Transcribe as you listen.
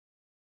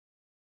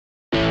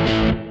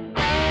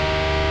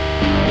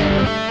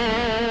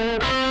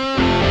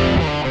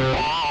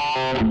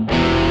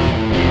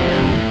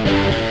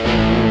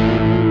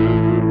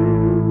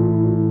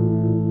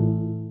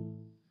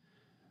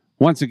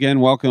once again,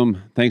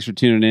 welcome. Thanks for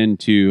tuning in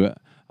to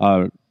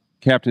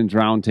Captain's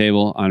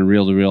Roundtable on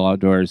Reel to Reel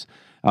Outdoors.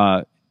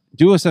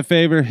 Do us a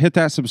favor, hit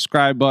that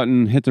subscribe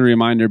button, hit the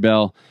reminder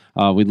bell.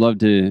 We'd love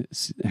to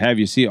have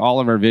you see all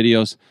of our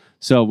videos.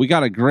 So we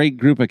got a great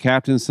group of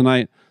captains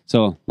tonight.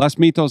 So let's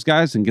meet those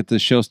guys and get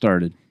this show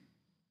started.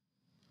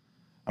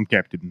 I'm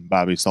Captain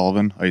Bobby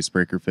Sullivan,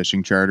 Icebreaker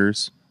Fishing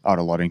Charters out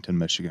of Ludington,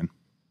 Michigan.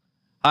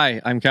 Hi,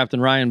 I'm Captain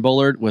Ryan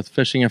Bullard with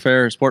Fishing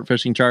Affair Sport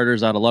Fishing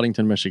Charters out of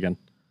Ludington, Michigan.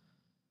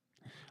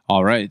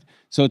 All right.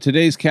 So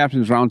today's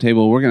Captain's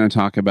Roundtable, we're going to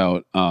talk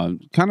about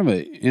kind of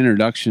an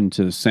introduction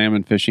to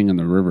salmon fishing in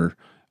the river.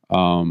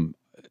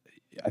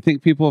 I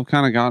think people have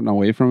kind of gotten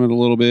away from it a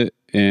little bit,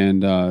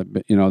 and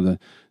but, you know,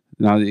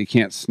 now that you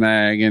can't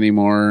snag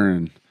anymore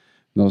and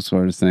those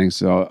sort of things.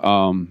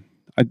 So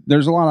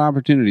there's a lot of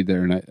opportunity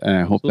there, and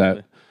I hope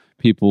that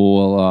people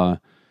will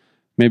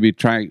maybe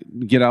try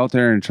get out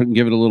there and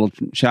give it a little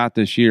shot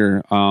this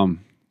year. You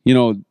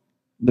know,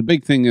 the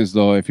big thing is,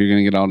 though, if you're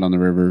going to get out on the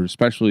river,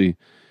 especially,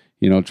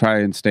 you know, try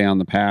and stay on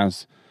the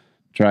paths.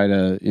 Try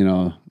to, you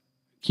know,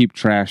 keep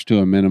trash to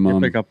a minimum.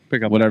 Pick up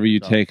whatever you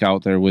take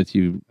out there with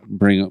you.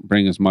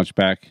 Bring as much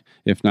back,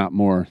 if not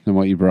more, than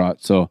what you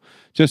brought. So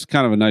just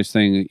kind of a nice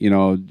thing. You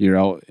know, you're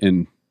out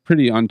in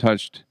pretty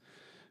untouched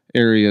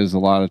areas a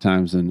lot of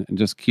times, and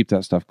just keep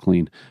that stuff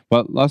clean.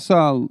 But let's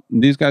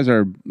these guys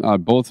are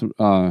both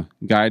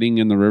guiding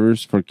in the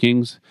rivers for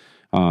Kings.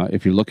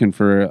 If you're looking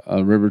for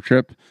a river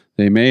trip,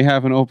 they may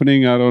have an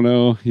opening. I don't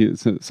know.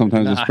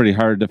 Sometimes it's pretty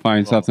hard to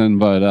find something,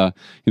 but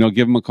you know,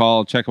 give them a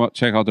call, check out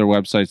their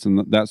websites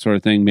and that sort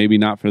of thing. Maybe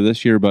not for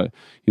this year, but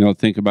you know,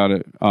 think about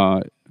it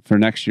for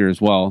next year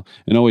as well,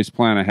 and always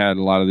plan ahead.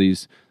 A lot of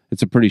these,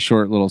 it's a pretty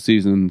short little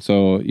season,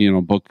 so you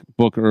know,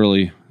 book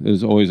early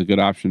is always a good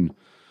option.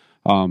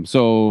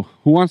 So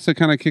who wants to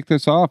kind of kick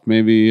this off?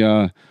 Maybe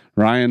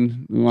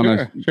Ryan, you want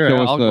to show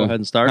us I'll go ahead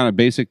and start. Kind of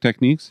basic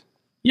techniques?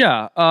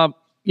 Yeah.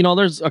 You know,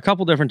 there's a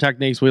couple different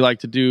techniques we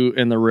like to do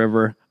in the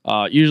river.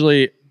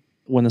 Usually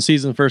when the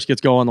season first gets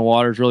going, the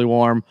water's really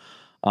warm.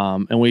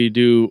 And we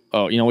do,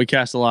 you know, we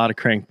cast a lot of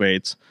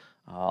crankbaits,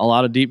 a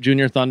lot of deep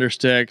junior thunder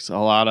sticks, a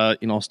lot of,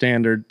 you know,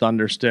 standard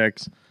thunder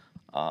sticks.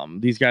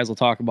 These guys will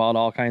talk about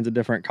all kinds of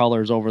different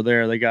colors over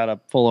there. They got a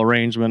full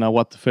arrangement of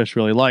what the fish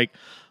really like.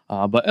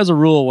 But as a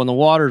rule, when the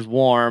water's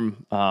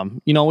warm,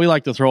 you know, we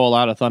like to throw a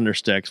lot of thunder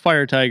sticks.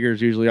 Fire Tiger is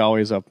usually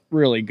always a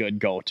really good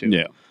go-to.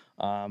 Yeah.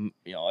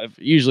 You know, if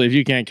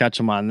you can't catch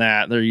them on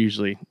that, they're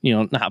usually, you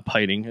know, not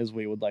biting, as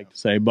we would like to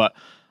say. But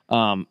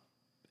and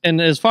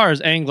as far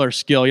as angler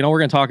skill, you know, we're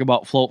going to talk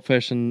about float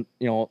fishing,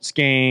 you know,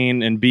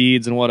 skein and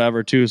beads and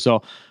whatever too.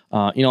 So,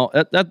 you know,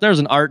 there's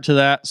an art to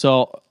that.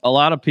 So a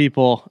lot of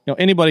people, you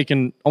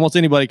know, almost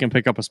anybody can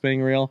pick up a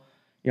spinning reel,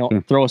 you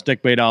know, throw a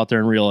stick bait out there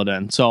and reel it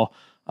in. So,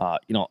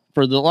 you know,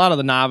 for a lot of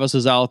the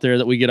novices out there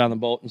that we get on the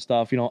boat and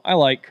stuff, you know, I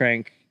like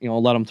crank, you know,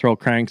 let them throw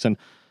cranks. And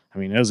I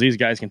mean, as these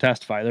guys can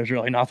testify, there's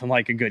really nothing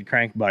like a good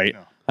crank bite.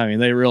 No. I mean,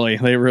 they really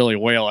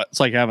whale it.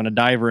 It's like having a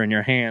diver in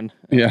your hand,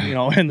 yeah, you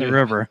know, in the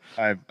river.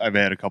 I've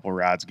had a couple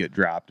rods get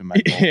dropped in my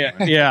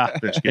boat.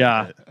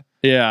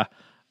 Yeah.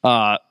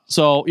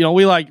 So, you know,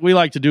 we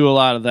like to do a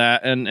lot of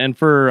that. And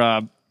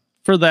for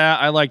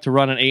that, I like to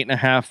run an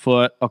 8.5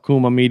 foot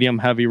Okuma medium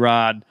heavy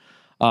rod,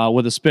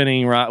 with a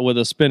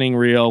spinning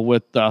reel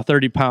with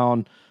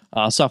 30-pound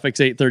Suffix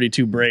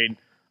 832 braid,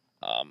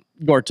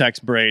 Gore-Tex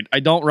braid. I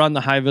don't run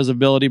the high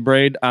visibility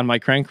braid on my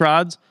crank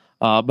rods,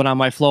 but on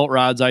my float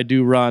rods, I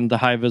do run the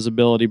high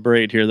visibility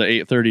braid here, the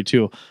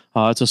 832.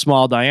 It's a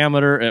small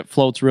diameter. It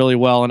floats really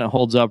well and it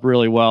holds up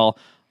really well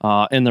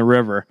in the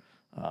river.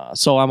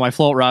 So on my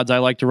float rods, I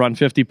like to run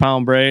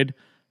 50-pound braid,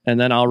 and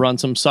then I'll run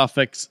some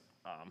Suffix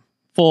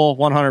full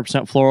 100%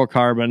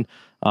 fluorocarbon,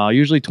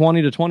 usually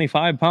 20 to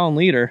 25-pound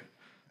leader.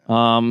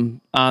 On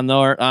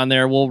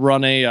there, we'll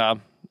run a you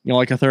know,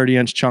 like a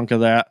 30-inch chunk of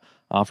that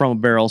from a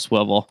barrel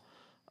swivel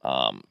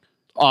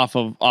off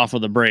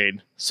of the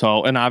braid.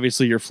 So, and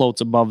obviously your float's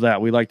above that.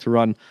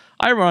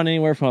 I run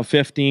anywhere from a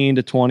 15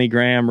 to 20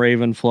 gram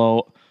Raven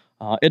float.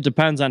 It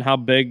depends on how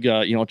big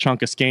you know,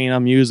 chunk of skein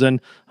I'm using.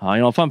 You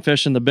know, if I'm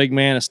fishing the big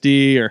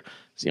Manistee or,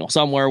 you know,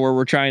 somewhere where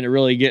we're trying to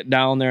really get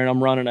down there and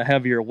I'm running a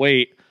heavier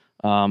weight,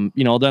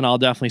 you know, then I'll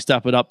definitely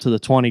step it up to the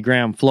 20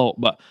 gram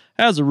float. But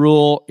as a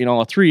rule, you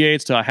know, a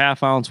 3/8 to a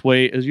 ½ ounce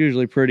weight is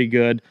usually pretty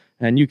good,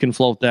 and you can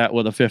float that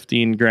with a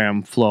 15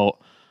 gram float.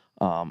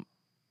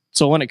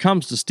 So when it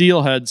comes to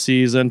steelhead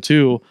season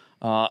too,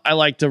 I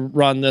like to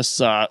run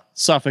this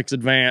Suffix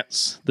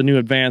Advance, the new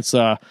Advance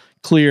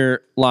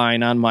clear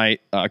line on my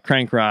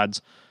crank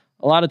rods.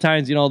 A lot of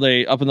times, you know,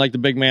 they up in like the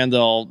big man, they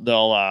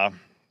will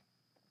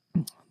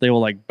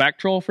like back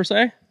troll for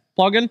say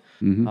plug-in.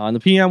 In the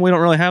PM, we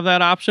don't really have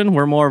that option.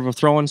 We're more of a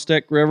throw and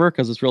stick river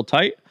because it's real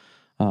tight.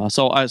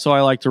 So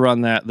I like to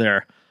run that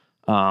there.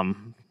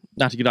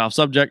 Not to get off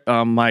subject,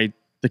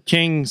 the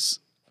King's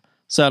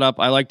setup,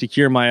 I like to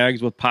cure my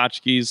eggs with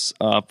Potchke's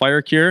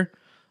fire cure.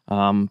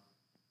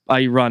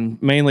 I run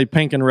mainly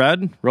pink and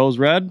red, rose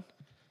red.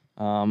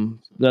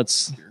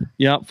 That's,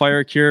 yeah,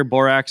 fire cure,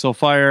 boraxo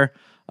fire.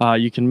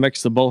 You can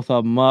mix the both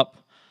of them up.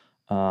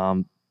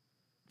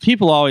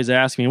 people always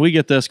ask me, we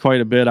get this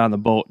quite a bit on the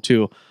boat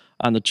too,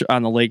 on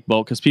the lake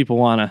boat, because people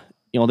want to,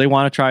 they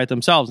want to try it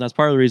themselves. And that's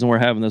part of the reason we're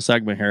having this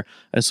segment here,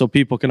 is so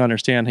people can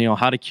understand,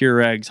 how to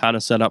cure eggs, how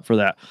to set up for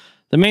that.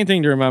 The main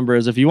thing to remember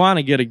is if you want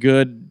to get a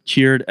good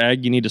cured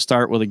egg, you need to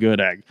start with a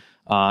good egg.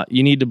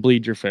 You need to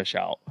bleed your fish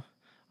out.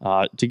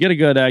 To get a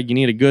good egg, you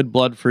need a good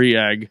blood-free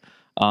egg,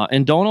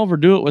 and don't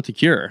overdo it with the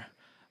cure.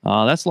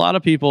 That's a lot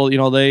of people,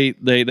 they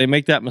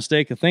make that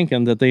mistake of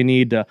thinking that they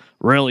need to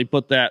really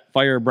put that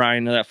fire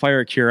brine or that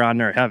fire cure on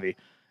there heavy.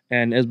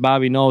 And as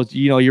Bobby knows,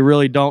 you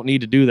really don't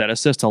need to do that.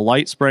 It's just a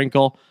light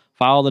sprinkle.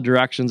 Follow the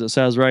directions it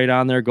says right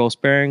on there. Go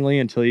sparingly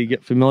until you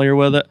get familiar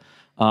with it.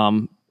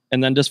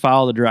 And then just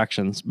follow the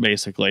directions,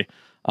 basically.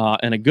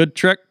 And a good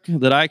trick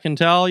that I can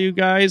tell you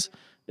guys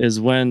is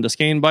when the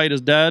skein bite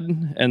is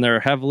dead and they're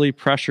heavily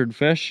pressured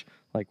fish,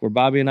 like where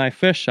Bobby and I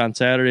fish on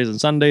Saturdays and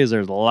Sundays,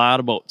 there's a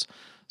lot of boats.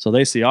 So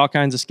they see all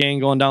kinds of skein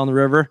going down the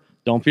river.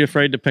 Don't be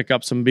afraid to pick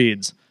up some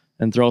beads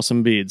and throw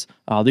some beads.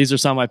 These are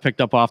some I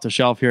picked up off the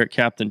shelf here at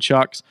Captain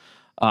Chuck's.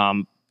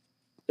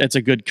 It's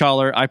a good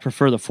color. I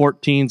prefer the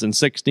 14s and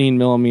 16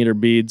 millimeter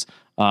beads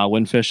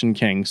when fishing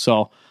king.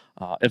 So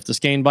if the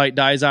skein bite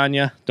dies on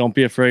you, don't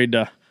be afraid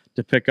to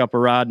pick up a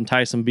rod and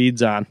tie some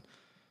beads on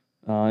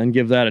and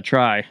give that a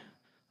try.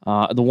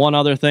 The one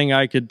other thing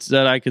I could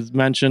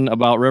mention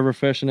about river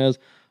fishing is,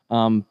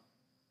 don't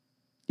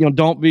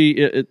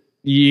be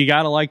you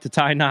got to like to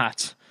tie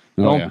knots.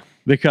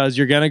 Because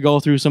you're going to go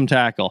through some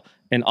tackle.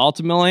 And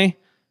ultimately,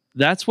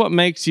 that's what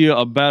makes you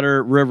a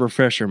better river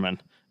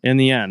fisherman in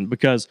the end.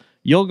 Because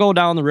you'll go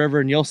down the river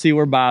and you'll see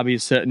where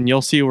Bobby's sitting.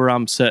 You'll see where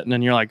I'm sitting.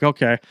 And you're like,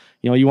 okay,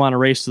 you want to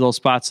race to those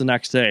spots the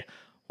next day.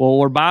 Well,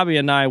 where Bobby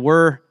and I,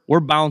 we're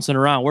bouncing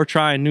around. We're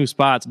trying new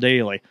spots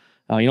daily.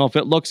 If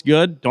it looks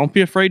good, don't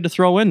be afraid to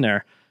throw in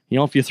there.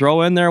 If you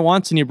throw in there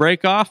once and you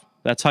break off,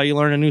 that's how you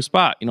learn a new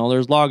spot.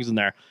 There's logs in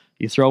there.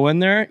 You throw in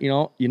there,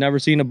 you never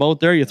seen a boat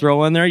there. You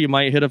throw in there, you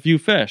might hit a few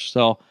fish.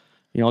 So,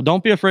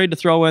 don't be afraid to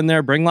throw in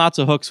there. Bring lots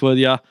of hooks with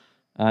you.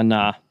 And,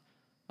 I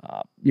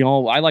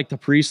like to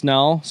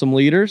pre-snell some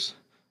leaders.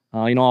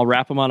 I'll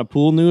wrap them on a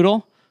pool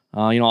noodle.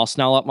 I'll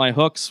snell up my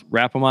hooks,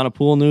 wrap them on a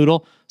pool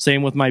noodle.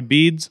 Same with my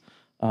beads.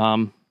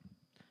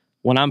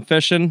 When I'm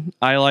fishing,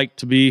 I like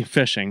to be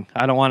fishing.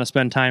 I don't want to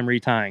spend time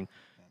retying.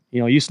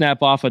 You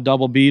snap off a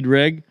double bead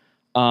rig.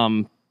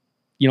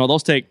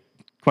 Those take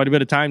quite a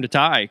bit of time to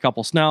tie. A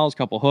couple snells,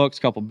 couple hooks,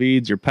 couple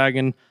beads, you're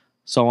pegging,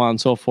 so on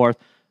and so forth.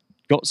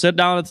 Go sit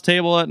down at the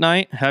table at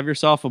night, have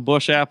yourself a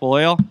bush apple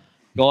ale.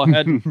 Go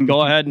ahead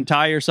and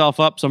tie yourself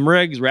up some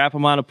rigs, wrap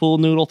them on a pool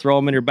noodle, throw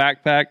them in your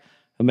backpack,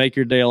 and make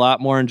your day a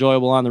lot more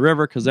enjoyable on the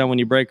river, because then when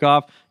you break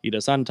off, you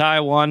just untie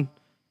one,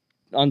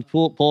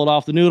 pull it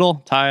off the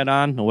noodle, tie it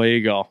on, away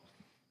you go.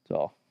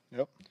 So,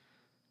 yep.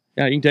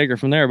 Yeah, you can take her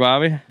from there,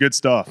 Bobby. Good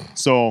stuff.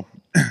 So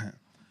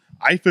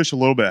I fish a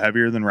little bit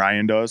heavier than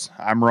Ryan does.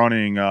 I'm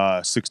running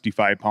a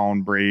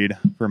 65-pound braid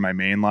for my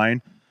main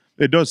line.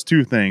 It does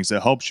two things.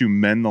 It helps you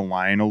mend the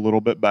line a little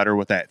bit better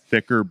with that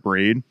thicker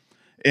braid.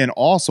 And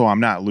also,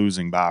 I'm not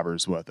losing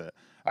bobbers with it.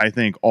 I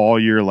think all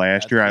year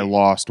last year I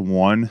lost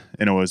one,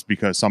 and it was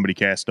because somebody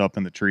cast up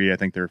in the tree. I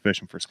think they were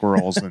fishing for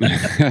squirrels. And,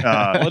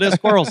 well, it is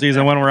squirrel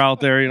season when we're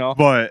out there,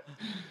 But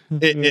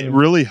it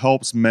really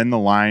helps mend the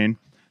line.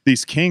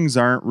 These kings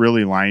aren't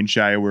really line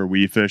shy where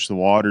we fish. The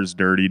water's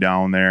dirty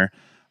down there.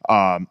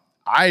 I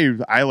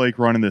like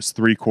running this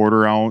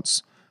 3/4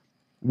 ounce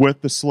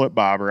with the slip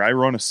bobber. I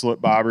run a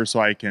slip bobber so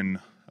I can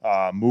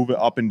move it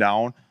up and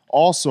down.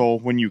 Also,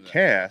 when you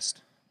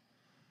cast,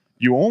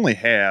 you only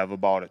have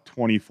about a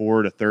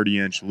 24 to 30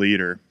 inch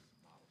leader.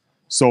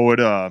 So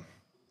it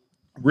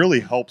really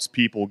helps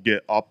people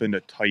get up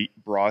into tight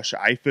brush.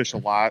 I fish a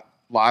lot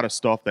of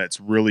stuff that's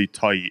really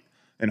tight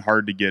and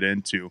hard to get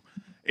into.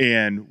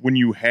 And when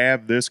you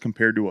have this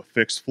compared to a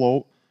fixed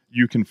float,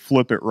 you can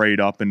flip it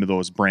right up into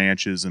those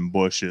branches and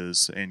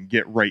bushes and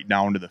get right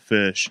down to the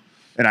fish.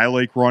 And I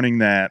like running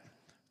that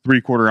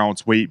 3/4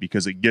 ounce weight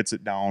because it gets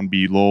it down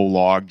below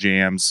log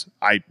jams.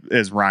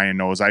 As Ryan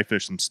knows, I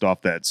fish some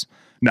stuff that's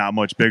not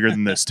much bigger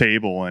than this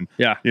table. And,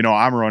 yeah,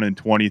 I'm running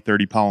 20,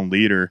 30 pound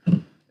leader,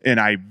 and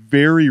I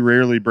very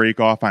rarely break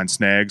off on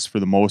snags. For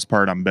the most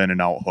part, I'm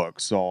bending out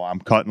hooks. So I'm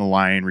cutting the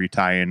line,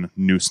 retying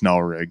new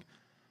snell rig.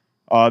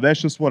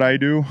 That's just what I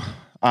do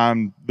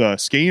on the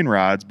skein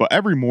rods. But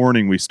every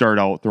morning we start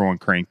out throwing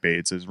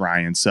crankbaits, as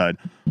Ryan said.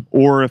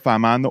 Or if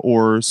I'm on the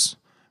oars,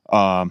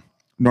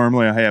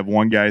 normally I have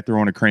one guy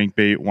throwing a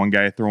crankbait, one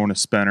guy throwing a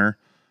spinner.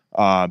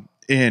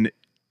 And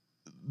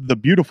the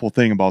beautiful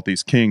thing about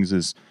these kings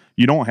is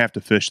you don't have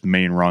to fish the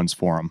main runs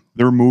for them.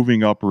 They're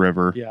moving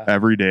upriver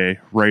every day,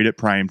 right at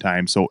prime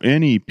time. So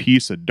any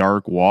piece of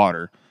dark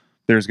water,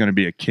 there's going to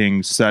be a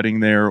king setting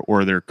there,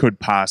 or there could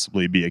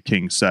possibly be a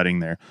king setting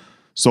there.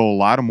 So a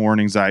lot of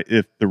mornings,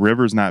 if the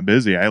river's not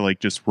busy, I like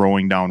just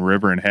rowing down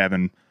river and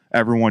having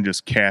everyone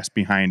just cast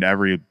behind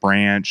every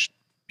branch,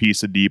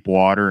 piece of deep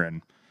water,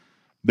 and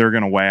they're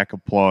going to whack a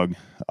plug.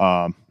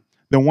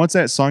 Then once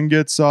that sun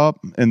gets up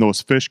and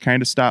those fish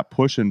kind of stop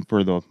pushing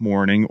for the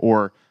morning,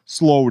 or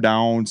slow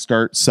down,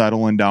 start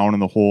settling down in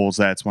the holes,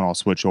 that's when I'll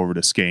switch over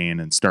to skein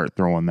and start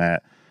throwing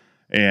that.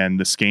 And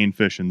the skein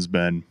fishing's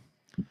been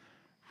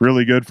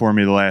really good for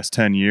me the last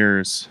 10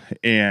 years.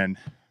 And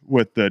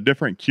with the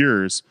different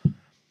cures,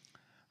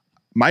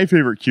 my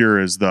favorite cure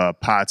is the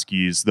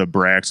Potskis, the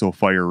Braxo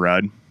Fire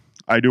Red.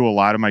 I do a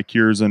lot of my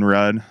cures in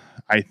red.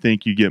 I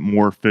think you get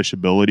more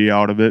fishability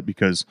out of it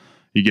because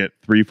you get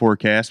 3-4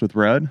 casts with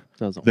red.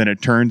 Then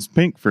it turns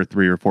pink for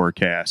 3 or 4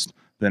 casts.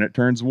 Then it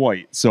turns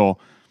white. So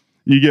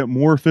you get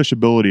more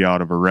fishability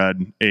out of a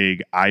red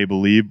egg, I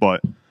believe.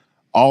 But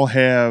I'll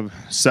have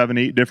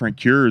 7-8 different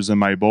cures in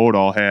my boat.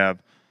 I'll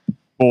have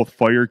both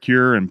fire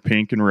cure and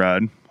pink and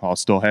red. I'll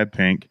still have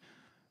pink.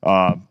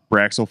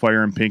 Braxo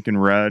Fire and pink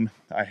and red.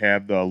 I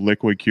have the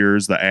liquid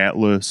cures, the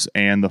Atlas,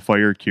 and the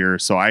fire cure.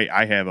 So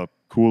I have a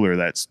cooler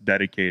that's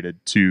dedicated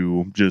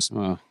to just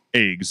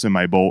eggs in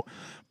my boat.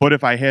 But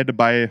if I had to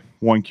buy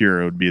one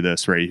cure, it would be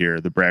this right here.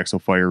 The Braxo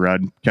Fire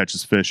Red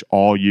catches fish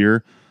all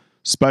year,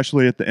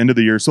 especially at the end of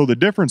the year. So the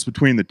difference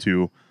between the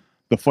two,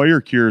 the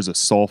fire cure is a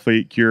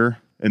sulfate cure,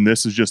 and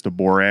this is just a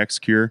borax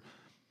cure.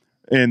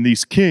 And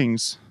these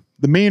kings,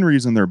 the main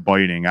reason they're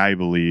biting, I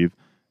believe,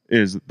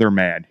 is they're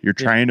mad. You're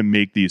trying to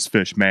make these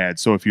fish mad.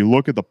 So if you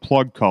look at the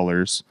plug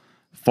colors,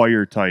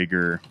 Fire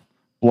Tiger,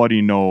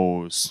 Bloody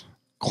Nose,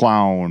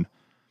 Clown,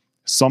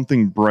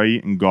 something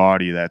bright and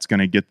gaudy that's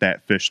going to get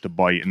that fish to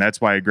bite. And that's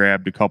why I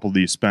grabbed a couple of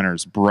these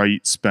spinners,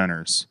 bright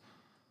spinners.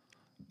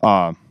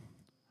 Yeah,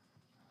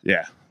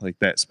 like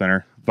that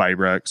spinner,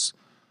 Vibrex.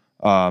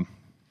 But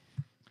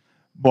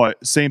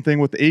same thing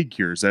with the egg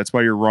cures. That's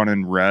why you're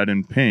running red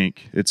and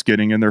pink. It's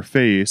getting in their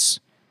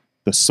face.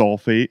 The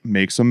sulfate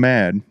makes them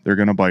mad. They're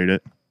going to bite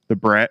it.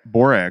 The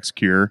borax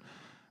cure,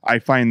 I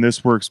find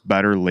this works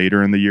better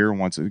later in the year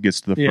once it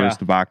gets to the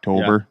 1st of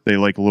October. They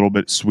like a little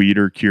bit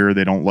sweeter cure.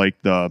 They don't like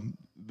the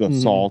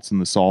salts and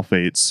the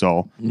sulfates.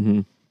 So,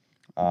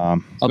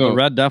 the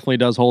red definitely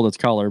does hold its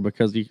color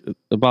because it's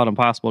about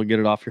impossible to get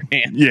it off your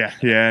hand. Yeah.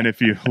 And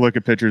if you look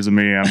at pictures of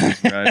me, I'm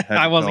just red.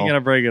 I wasn't going to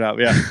bring it up.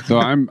 Yeah. So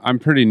I'm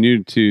pretty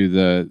new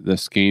to the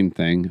skein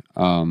thing,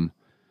 and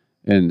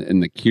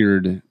the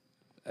cured.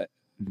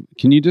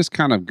 Can you just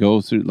kind of go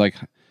through, like,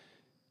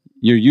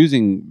 you're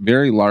using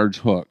very large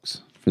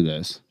hooks for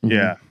this?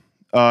 Yeah.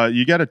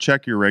 You got to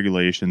check your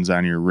regulations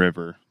on your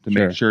river to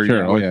make sure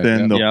you're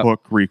within the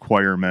hook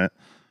requirement.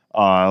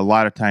 A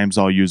lot of times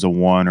I'll use a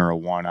 1 or a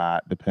 1/0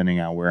 depending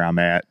on where I'm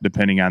at,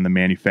 depending on the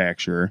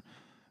manufacturer.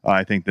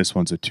 I think this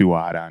one's a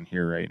 2/0 on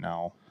here right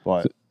now.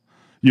 But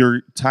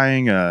you're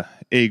tying a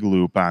egg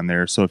loop on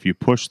there, so if you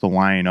push the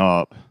line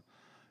up,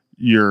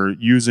 you're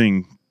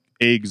using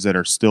eggs that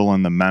are still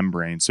in the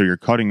membrane, so you're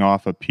cutting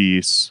off a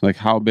piece. Like,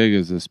 how big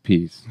is this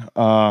piece?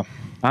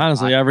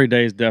 Honestly, every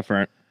day is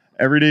different.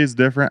 Every day is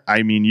different.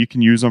 I mean, you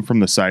can use them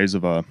from the size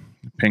of a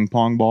ping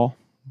pong ball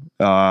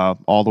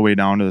all the way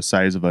down to the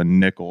size of a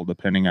nickel,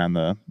 depending on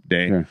the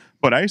day. Sure.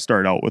 But I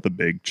start out with a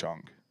big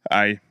chunk.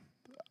 I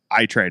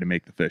try to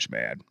make the fish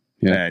mad.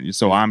 Yeah. And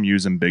so I'm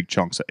using big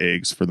chunks of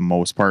eggs for the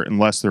most part,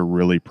 unless they're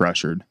really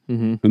pressured.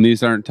 And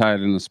these aren't tied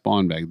in a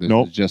spawn bag. This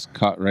is just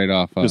cut right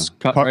off. Just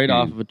cut right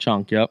off of a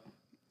chunk. Yep.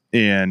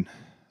 And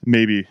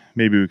maybe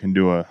we can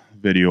do a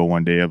video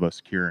one day of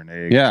us curing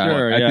eggs. Yeah,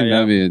 sure,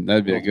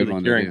 that'd be a good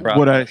one.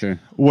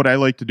 What I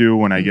like to do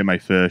when I get my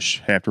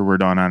fish after we're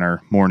done on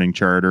our morning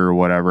charter or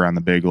whatever on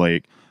the big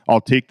lake,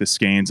 I'll take the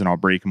skeins and I'll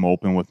break them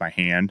open with my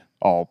hand.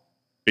 I'll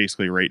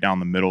basically right down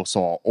the middle,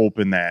 so I'll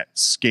open that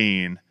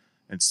skein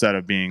instead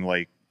of being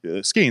like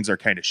skeins are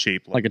kind of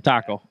shaped like a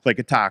taco.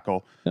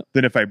 Yep.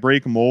 Then if I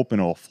break them open,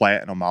 it'll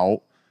flatten them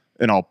out,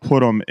 and I'll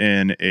put them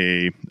in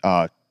a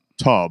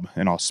tub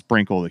and I'll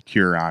sprinkle the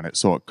cure on it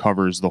so it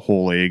covers the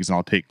whole eggs, and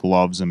I'll take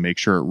gloves and make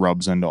sure it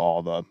rubs into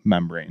all the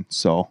membrane.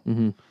 So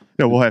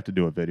yeah, we'll have to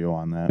do a video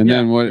on that. And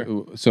then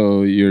what?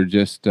 So you're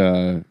just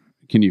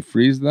can you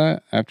freeze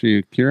that after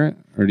you cure it,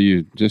 or do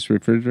you just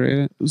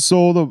refrigerate it?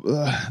 So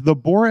the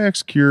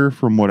borax cure,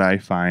 from what I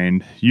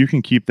find, you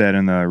can keep that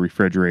in the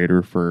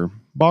refrigerator for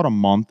about a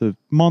month,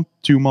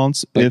 2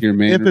 months. Like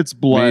if it's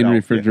bled main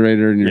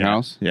refrigerator in your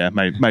house. Yeah,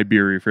 my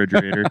beer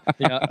refrigerator.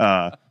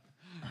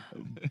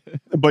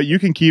 But you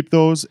can keep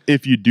those.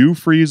 If you do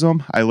freeze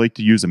them, I like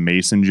to use a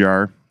mason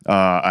jar,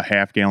 a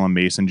half-gallon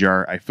mason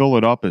jar. I fill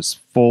it up as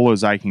full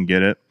as I can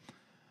get it.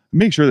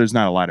 Make sure there's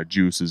not a lot of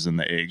juices in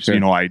the eggs. Sure. You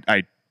know,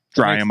 I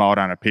dry them out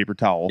on a paper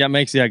towel. Yeah, it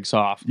makes the egg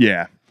soft.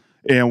 Yeah.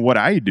 And what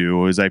I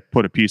do is I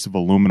put a piece of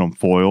aluminum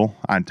foil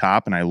on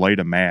top, and I light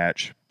a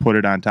match, put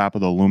it on top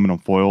of the aluminum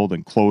foil,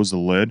 then close the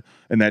lid,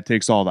 and that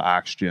takes all the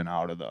oxygen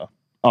out of the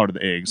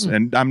eggs.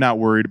 And I'm not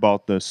worried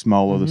about the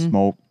smell of the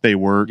smoke. They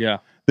work. Yeah.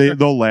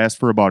 They'll last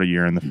for about a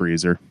year in the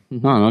freezer.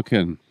 Oh, no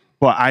kidding.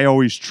 But I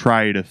always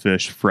try to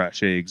fish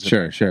fresh eggs.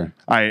 Sure.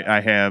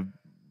 I have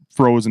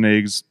frozen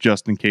eggs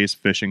just in case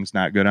fishing's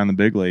not good on the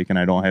big lake and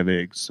I don't have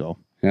eggs. So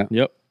yeah.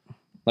 Yep.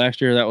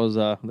 Last year that was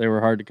they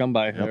were hard to come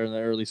by there in the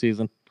early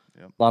season.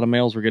 Yep. A lot of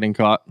males were getting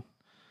caught.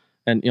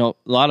 And you know,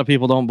 a lot of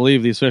people don't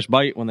believe these fish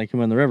bite when they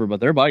come in the river, but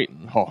they're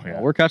biting. Oh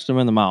yeah. We're catching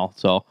them in the mouth.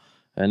 So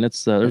And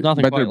it's there's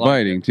nothing. But they're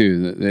biting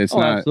too. It's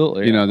not.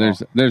 Absolutely. You know,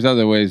 there's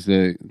other ways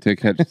to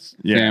catch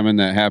salmon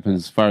that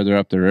happens farther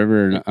up the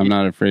river, and I'm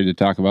not afraid to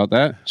talk about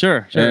that.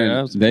 Sure.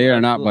 They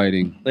are not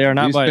biting. They are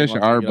not These biting. These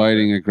fish are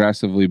biting,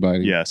 aggressively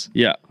biting. Yes.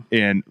 Yeah.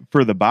 And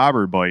for the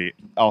bobber bite,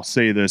 I'll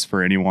say this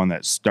for anyone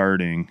that's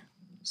starting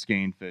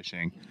skein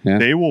fishing,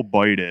 they will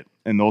bite it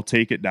and they'll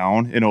take it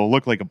down, and it'll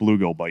look like a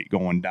bluegill bite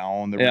going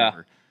down the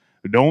river.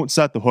 Don't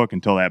set the hook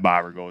until that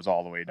bobber goes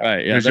all the way down.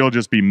 Right, because you'll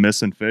just be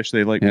missing fish.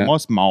 They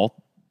must mouth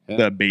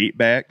the bait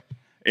back,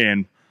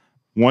 and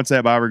once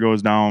that bobber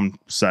goes down,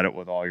 set it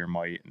with all your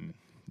might, and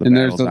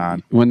battle's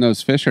on. When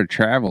those fish are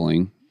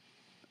traveling,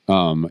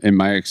 in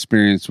my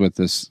experience with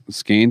this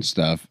skein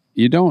stuff,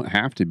 you don't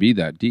have to be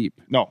that deep.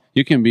 No,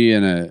 you can be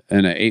in an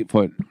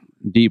 8-foot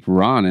deep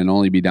run and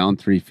only be down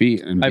 3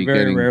 feet. And I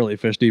very rarely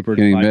fish deeper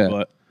than 5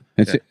 foot.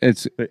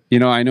 It's you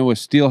know, I know with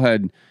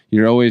steelhead,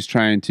 you're always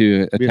trying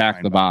to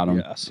attack the bottom.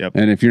 Yes. Yep.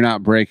 And if you're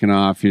not breaking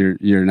off, you're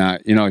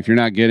not, you know, if you're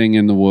not getting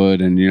in the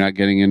wood and you're not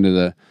getting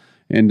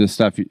into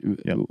stuff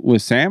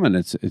with salmon,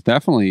 it's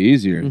definitely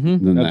easier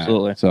than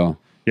Absolutely. that. So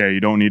yeah, you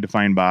don't need to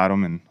find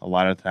bottom, and a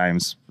lot of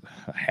times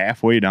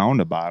halfway down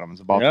to bottom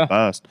is about the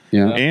best.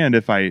 Yeah. And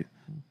if I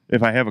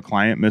have a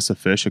client miss a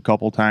fish a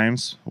couple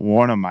times,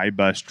 one of my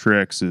best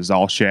tricks is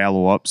I'll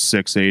shallow up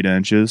 6-8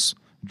 inches,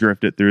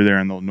 drift it through there,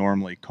 and they'll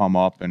normally come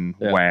up and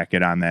whack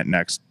it on that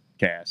next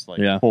cast,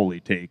 wholly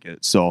take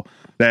it. So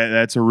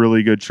that's a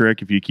really good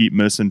trick. If you keep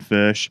missing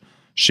fish,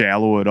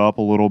 shallow it up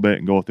a little bit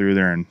and go through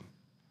there, and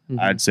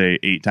I'd say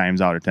 8 times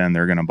out of 10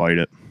 they're going to bite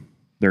it.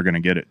 They're going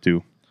to get it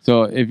too.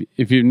 So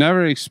if you've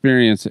never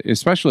experienced,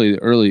 especially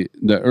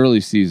the early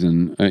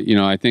season, you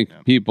know, I think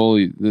people,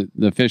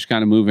 the fish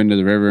kind of move into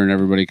the river and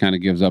everybody kind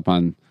of gives up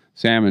on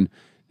salmon.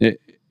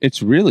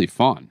 It's really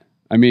fun.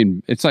 I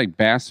mean, it's like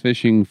bass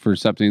fishing for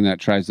something that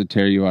tries to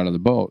tear you out of the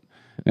boat.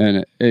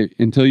 And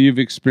until you've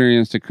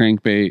experienced a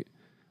crankbait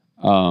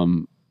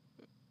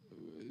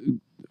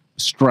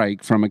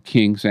strike from a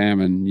king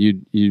salmon,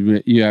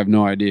 you have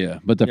no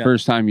idea. But the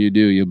first time you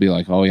do, you'll be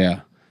like, oh yeah,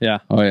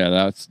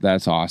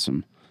 that's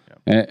awesome.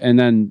 And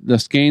then the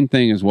skein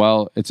thing as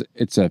well.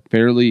 It's a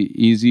fairly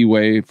easy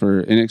way for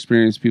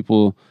inexperienced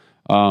people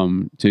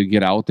to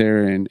get out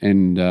there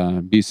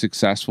and be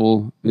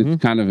successful.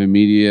 It's kind of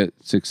immediate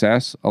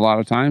success a lot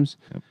of times.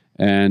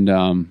 And,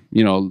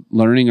 you know,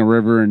 learning a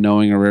river and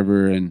knowing a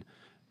river and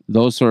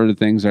those sort of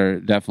things are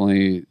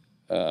definitely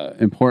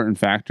important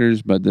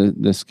factors. But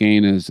the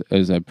skein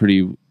is a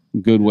pretty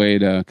good way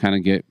to kind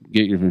of get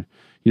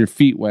your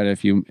feet wet,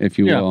 if you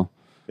will.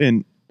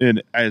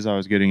 And as I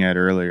was getting at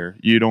earlier,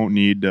 you don't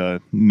need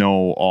to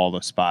know all the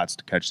spots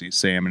to catch these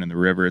salmon in the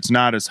river. It's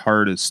not as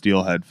hard as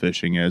steelhead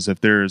fishing is. If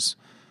there's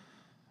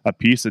a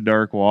piece of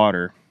dark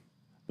water,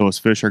 those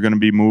fish are going to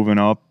be moving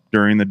up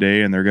during the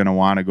day, and they're going to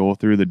want to go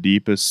through the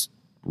deepest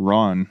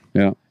run.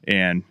 Yeah.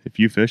 And if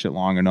you fish it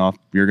long enough,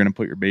 you're going to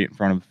put your bait in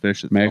front of the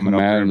fish that's coming up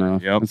mad river.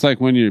 enough. Yep. It's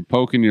like when you're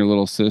poking your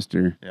little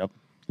sister. Yep.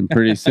 And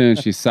pretty soon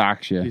she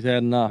socks you. She's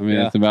had enough. I mean,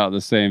 it's about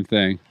the same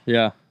thing.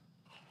 Yeah.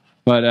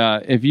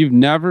 But if you've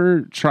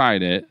never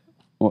tried it,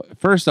 well,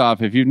 first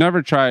off, if you've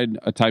never tried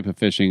a type of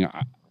fishing,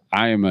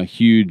 I am a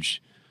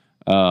huge,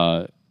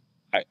 I'm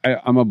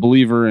a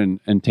believer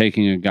in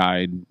taking a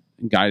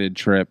guided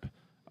trip.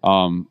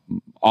 All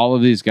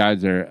of these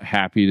guides are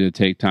happy to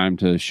take time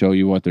to show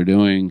you what they're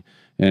doing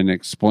and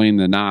explain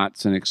the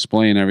knots and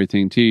explain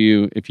everything to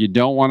you. If you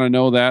don't want to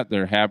know that,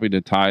 they're happy to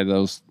tie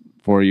those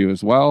for you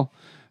as well.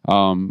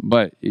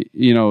 But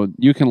you know,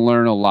 you can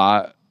learn a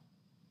lot.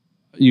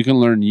 You can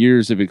learn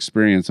years of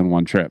experience in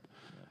one trip.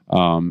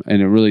 And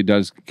it really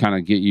does kind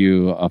of get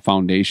you a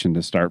foundation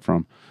to start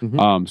from.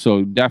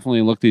 So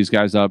definitely look these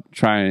guys up,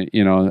 try,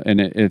 you know,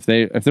 and if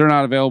they're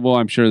not available,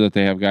 I'm sure that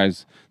they have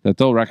guys that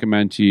they'll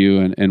recommend to you,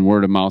 and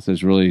word of mouth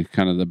is really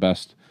kind of the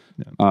best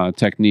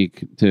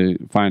technique to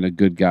find a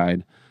good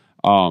guide.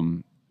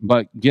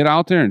 But get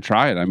out there and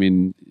try it. I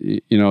mean,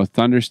 you know,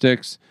 thunder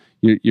sticks,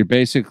 you're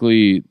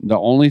basically, the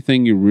only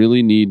thing you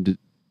really need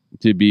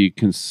to be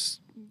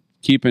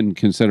keep in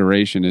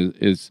consideration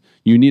is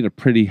you need a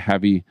pretty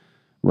heavy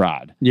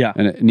rod. Yeah.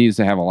 And it needs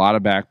to have a lot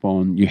of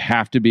backbone. You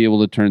have to be able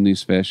to turn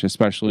these fish,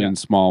 especially in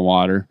small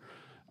water.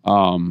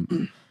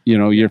 You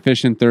know, you're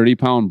fishing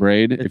 30-pound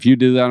braid. If you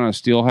do that on a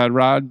steelhead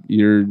rod,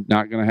 you're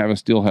not going to have a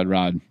steelhead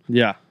rod.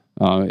 Yeah.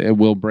 It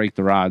will break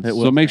the rods.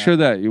 So make sure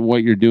that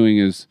what you're doing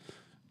is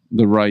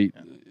the right,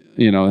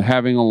 you know,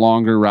 having a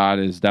longer rod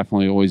is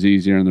definitely always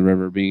easier in the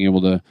river, being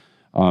able to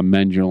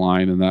mend your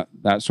line and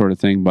that sort of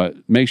thing. But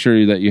make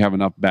sure that you have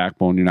enough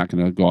backbone. You're not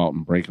going to go out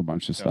and break a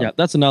bunch of stuff. Yeah,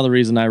 that's another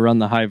reason I run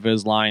the high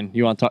vis line.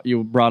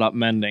 You brought up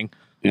mending,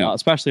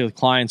 especially with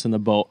clients in the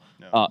boat.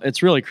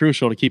 It's really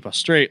crucial to keep a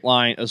straight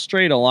line, as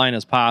straight a line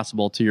as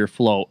possible to your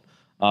float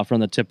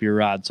from the tip of your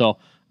rod. So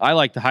I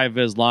like the high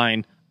vis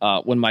line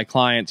when my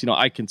clients, you know,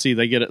 I can see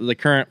they get it, the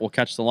current will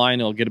catch the line,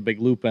 it'll get a big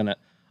loop in it.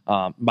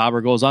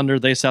 Bobber goes under,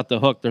 they set the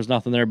hook, there's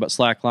nothing there but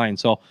slack line.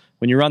 So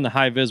when you run the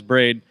high vis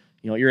braid,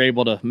 you know, you're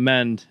able to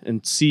mend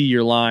and see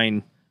your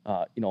line,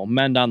 you know,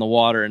 mend on the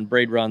water, and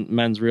braid run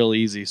mends real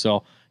easy.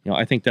 So, you know,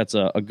 I think that's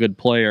a good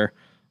player.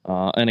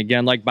 And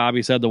again, like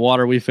Bobby said, the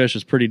water we fish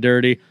is pretty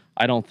dirty.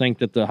 I don't think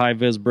that the high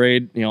vis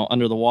braid,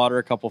 under the water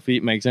a couple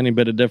feet makes any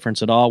bit of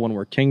difference at all when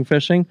we're king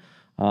fishing.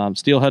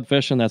 Steelhead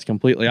fishing, that's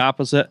completely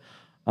opposite.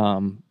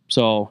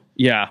 So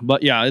yeah,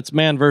 but yeah, it's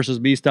man versus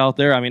beast out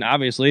there. I mean,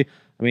 obviously,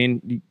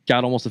 you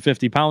got almost a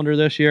 50 pounder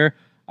this year.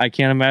 I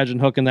can't imagine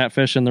hooking that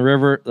fish in the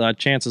river.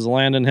 Chances of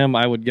landing him,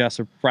 I would guess,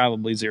 are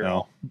probably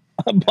zero.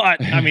 No.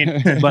 but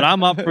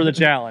I'm up for the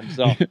challenge.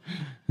 So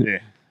yeah.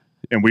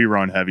 And we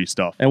run heavy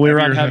stuff. And we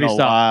run heavy stuff.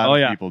 A lot oh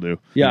yeah, people do.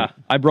 Yeah,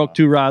 I broke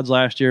 2 rods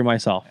last year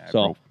myself.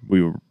 Yeah,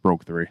 we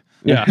broke 3.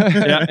 Yeah,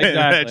 yeah,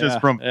 exactly. Just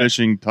from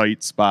fishing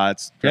tight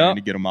spots, trying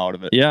to get them out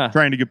of it. Yeah,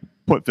 trying to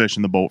put fish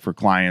in the boat for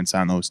clients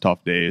on those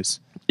tough days.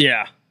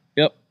 Yeah.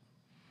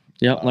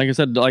 Yep. Like I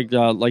said,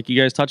 like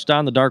you guys touched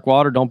on, the dark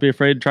water. Don't be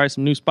afraid to try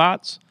some new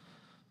spots.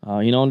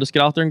 And just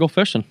get out there and go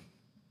fishing.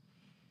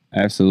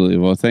 Absolutely.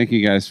 Well, thank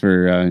you guys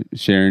for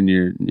sharing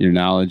your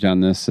knowledge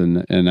on this,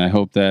 and I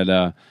hope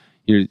that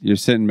you're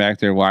sitting back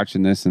there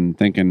watching this and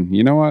thinking,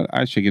 you know what,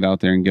 I should get out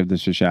there and give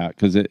this a shot,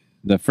 because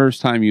the first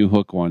time you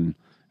hook one,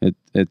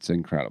 it's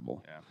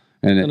incredible.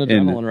 Yeah.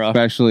 And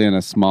especially in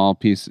a small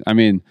piece. I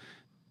mean,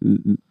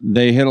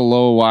 they hit a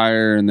low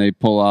wire and they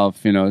pull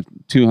off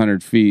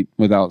 200 feet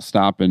without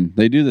stopping.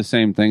 They do the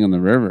same thing in the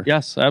river.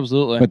 Yes,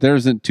 absolutely. But there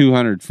isn't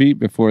 200 feet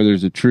before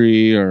there's a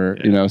tree or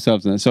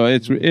something. So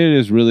it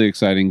is really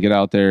exciting. Get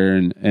out there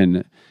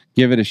and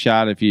give it a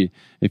shot. If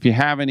you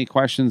have any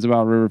questions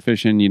about river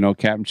fishing,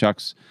 Captain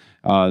Chuck's,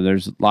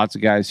 there's lots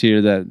of guys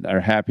here that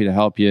are happy to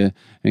help you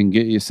and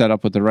get you set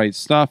up with the right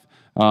stuff.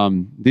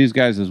 These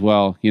guys as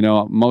well,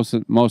 most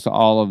of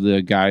all of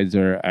the guides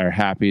are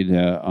happy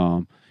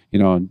to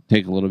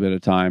take a little bit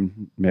of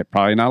time,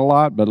 probably not a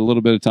lot, but a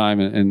little bit of time,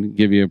 and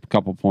give you a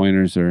couple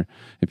pointers. Or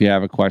if you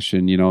have a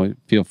question,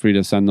 feel free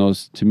to send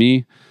those to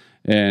me,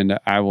 and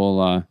I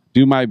will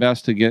do my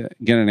best to get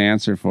an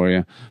answer for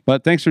you.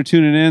 But thanks for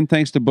tuning in.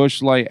 Thanks to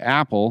Busch Light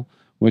Apple,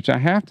 which I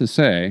have to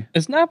say,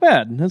 it's not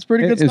bad. That's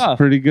pretty good stuff. It's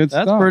pretty good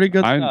stuff. That's pretty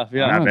good stuff.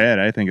 Yeah, not bad.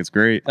 I think it's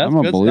great. That's I'm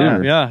a good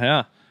believer. Stuff.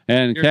 Yeah.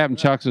 And Captain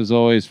Chuck's, as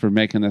always, for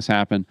making this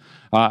happen.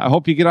 I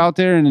hope you get out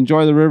there and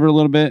enjoy the river a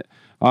little bit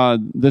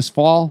this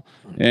fall,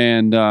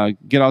 and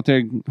get out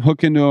there,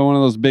 hook into one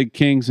of those big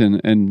kings,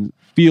 and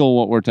feel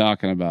what we're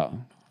talking about.